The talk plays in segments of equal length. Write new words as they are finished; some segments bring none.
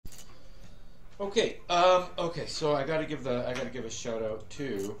Okay, okay, so I gotta give a shout out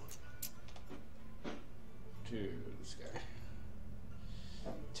to this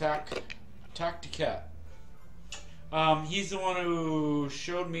guy. Tacticat. He's the one who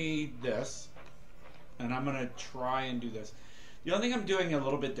showed me this, and I'm gonna try and do this. The only thing I'm doing a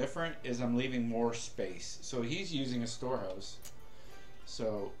little bit different is I'm leaving more space. So he's using a storehouse.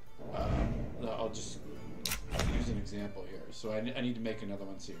 So I'll just use an example here. So I need to make another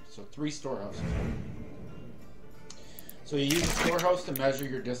one here. So 3 storehouses. So you use a storehouse to measure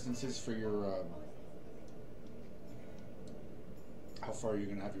your distances for your how far you're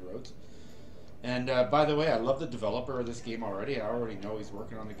gonna have your roads. And by the way, I love the developer of this game already. I already know he's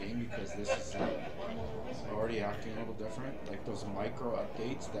working on the game because this is already acting a little different. Like those micro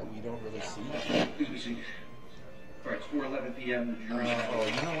updates that we don't really see. All right, it's 4:11 p.m. Oh, you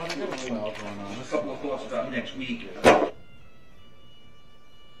know what? I got a trial going on. A couple of thoughts about next week.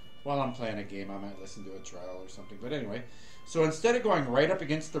 While I'm playing a game, I might listen to a trial or something. But anyway, so instead of going right up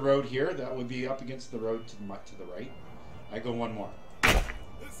against the road here, that would be up against the road to the right. I go one more.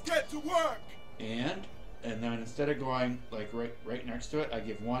 Let's get to work. And then instead of going like right next to it, I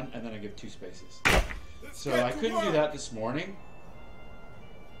give 1 and then I give 2 spaces. So I couldn't do that this morning.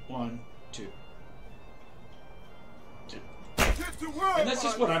 1, 2. And that's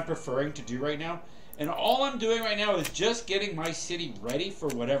just what I'm preferring to do right now. And all I'm doing right now is just getting my city ready for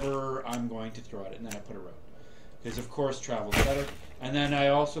whatever I'm going to throw at it. And then I put a road. Because of course travel's better. And then I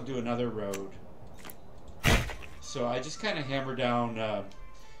also do another road. So I just kind of hammer down.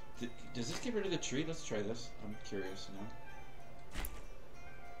 Does this get rid of the tree? Let's try this. I'm curious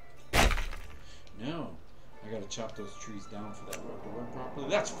now. No. I gotta chop those trees down for that road to work properly.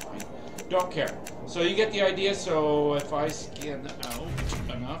 That's fine. Don't care. So you get the idea. So if I scan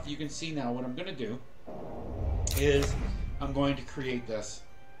out enough, you can see now what I'm gonna do is I'm going to create this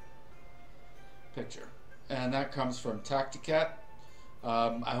picture. And that comes from Tacticat.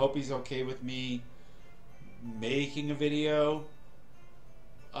 I hope he's okay with me making a video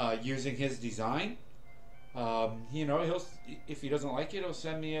using his design. You know, if he doesn't like it, he'll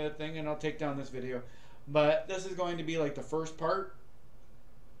send me a thing and I'll take down this video. But this is going to be like the first part,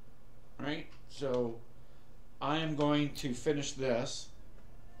 right? So I am going to finish this,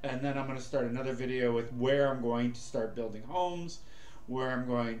 and then I'm going to start another video with where I'm going to start building homes, where I'm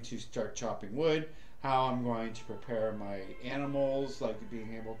going to start chopping wood, how I'm going to prepare my animals, like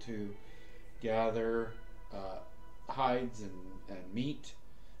being able to gather hides and meat.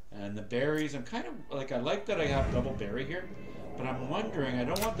 And the berries, I'm kind of like, I like that I have double berry here, but I'm wondering, I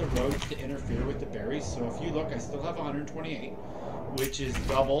don't want the roads to interfere with the berries. So if you look, I still have 128, which is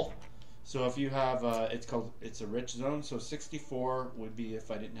double. So if you have, it's a rich zone. So 64 would be if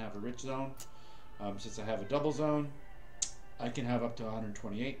I didn't have a rich zone. Since I have a double zone, I can have up to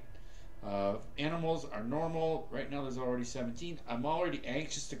 128. Animals are normal. Right now there's already 17. I'm already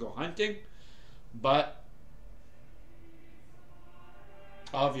anxious to go hunting, but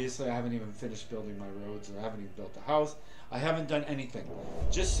obviously, I haven't even finished building my roads, or I haven't even built a house. I haven't done anything.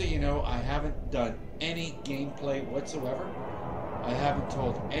 Just so you know, I haven't done any gameplay whatsoever. I haven't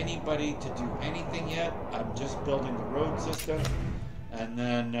told anybody to do anything yet. I'm just building the road system. And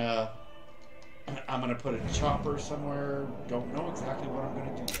then I'm going to put a chopper somewhere. Don't know exactly what I'm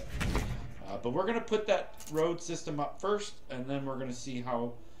going to do yet. But we're going to put that road system up first, and then we're going to see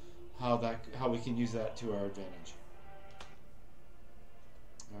how we can use that to our advantage.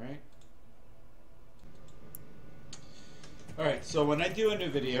 Alright, so when I do a new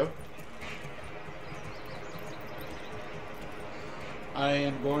video, I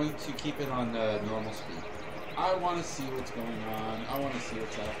am going to keep it on normal speed. I want to see what's going on. I want to see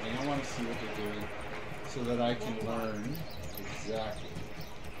what's happening. I want to see what they're doing so that I can learn exactly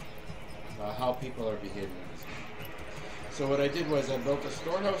how people are behaving in this game. So what I did was I built a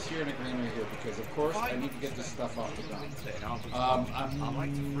storehouse here and a granary here because, of course, I need to get this stuff off the ground. I'm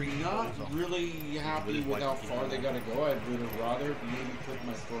not really happy with how far they got to go. I would have rather maybe put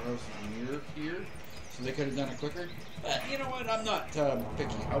my storehouse near here so they could have done it quicker. But you know what? I'm not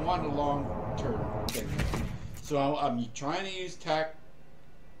picky. I want a long-term thing. So I'm trying to use tack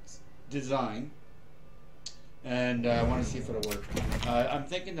design, and I want to see if it'll work. I'm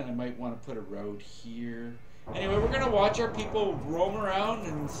thinking that I might want to put a road here. Anyway, we're going to watch our people roam around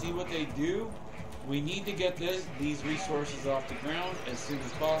and see what they do. We need to get these resources off the ground as soon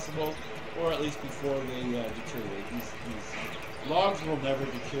as possible, or at least before they deteriorate. These logs will never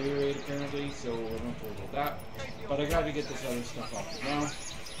deteriorate, apparently, so we don't worry about that. But I got to get this other stuff off the ground.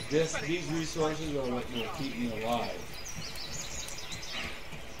 These resources are what will keep me alive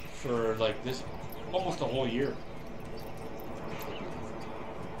for like this almost a whole year.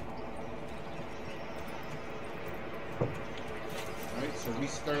 so we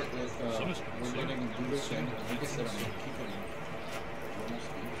start with, we're getting a do this thing. Like I said, I'm going to keep it normal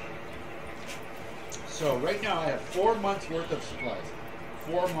speed. So right now I have 4 months worth of supplies.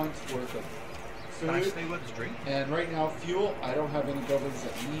 4 months worth of food. And right now fuel, I don't have any buildings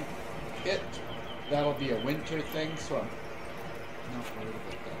that need it. That'll be a winter thing, so I'm not worried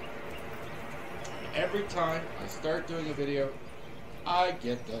about that. Every time I start doing a video, I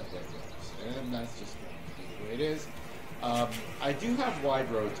get the hiccups, and that's just the way it is. I do have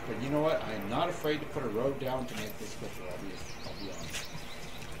wide roads, but you know what? I am not afraid to put a road down to make this quicker, I'll be honest.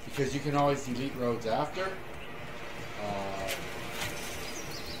 Because you can always delete roads after.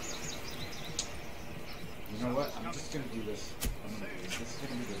 You know what? I'm just going to do this. This is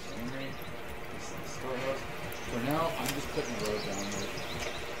going to be the granary. This is the storehouse. For now, I'm just putting the road down there.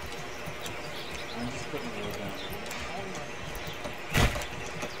 I'm just putting the road down there.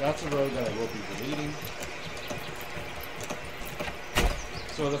 That's a road that I will be deleting.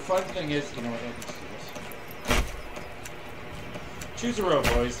 So the fun thing is, you know what, let's do this. Choose a road,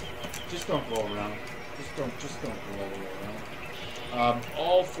 boys. Just don't go around. Just don't go all the way around.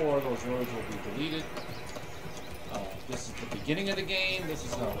 All 4 of those roads will be deleted. This is the beginning of the game. This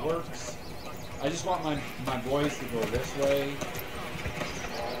is how it works. I just want my boys to go this way.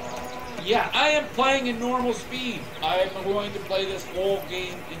 Yeah, I am playing in normal speed. I am going to play this whole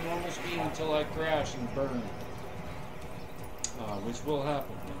game in normal speed until I crash and burn. Which will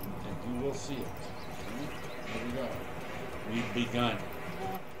happen, and you will see it. Okay? There we go. We've begun.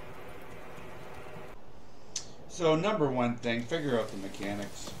 So, number 1 thing, figure out the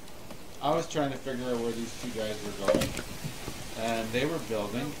mechanics. I was trying to figure out where these 2 guys were going, and they were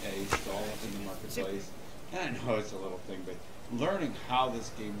building a stall in the marketplace. And I know it's a little thing, but learning how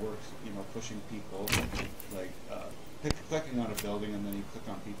this game works, you know, pushing people, like clicking on a building, and then you click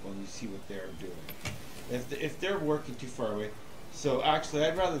on people and you see what they're doing. If they're working too far away, so actually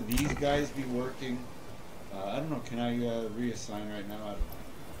I'd rather these guys be working. I don't know, can I reassign right now? I don't know.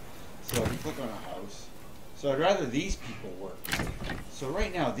 So if you click on a house, so I'd rather these people work. So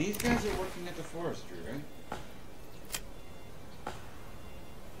right now, these guys are working at the forestry, right?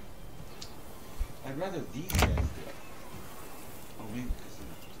 I'd rather these guys do it. Oh, maybe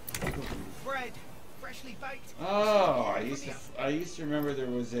because bread, freshly baked. Oh, I used to remember there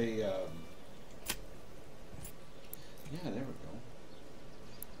was a. Yeah, there we go.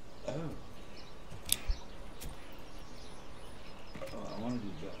 Oh. Oh, I want to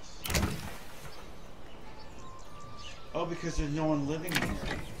do this. Oh, because there's no one living here,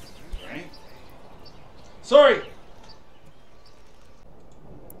 right? Sorry!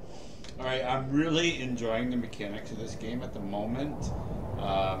 Alright, I'm really enjoying the mechanics of this game at the moment.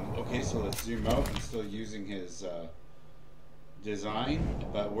 Okay, so let's zoom out. I'm still using his design,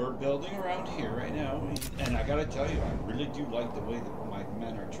 but we're building around here right now. And I gotta tell you, I really do like the way that my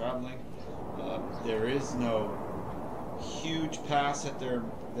men are traveling. There is no huge pass that they're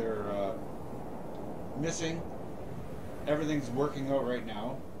missing. Everything's working out right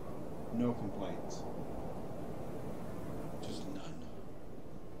now. No complaints. Just none.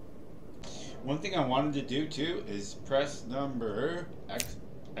 One thing I wanted to do too is press number X,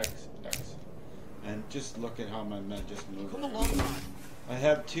 and just look at how my men just move. Come along, man. I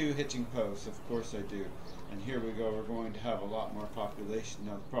have 2 hitching posts, of course I do. And here we go, we're going to have a lot more population.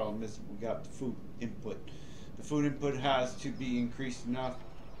 Now the problem is we got the food input. The food input has to be increased enough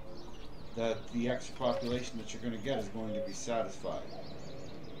that the extra population that you're going to get is going to be satisfied.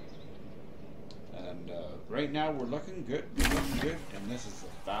 And right now we're looking good, and this is the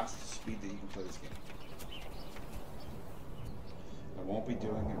fastest speed that you can play this game. I won't be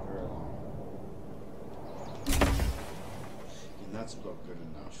doing it very long. And that's about good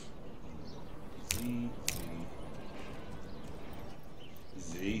enough.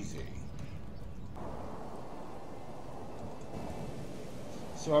 Z.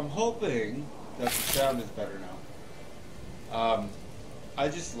 So I'm hoping that the sound is better now. I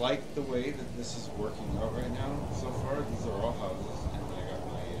just like the way that this is working out right now so far. These are all houses, and I got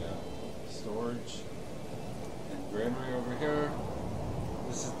my storage and granary over here.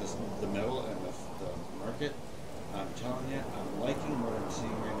 This is the middle and the market. I'm telling you, I'm liking what I'm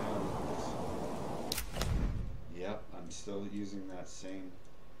seeing right now with this. Yep, I'm still using that same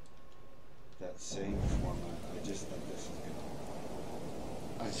format. I just think this is good.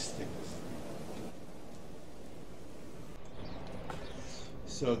 I just think this is good.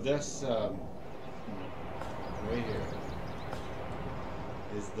 So this right here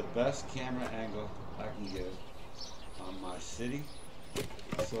is the best camera angle I can give on my city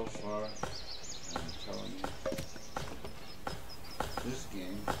so far. And I'm telling you, this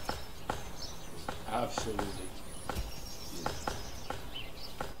game is absolutely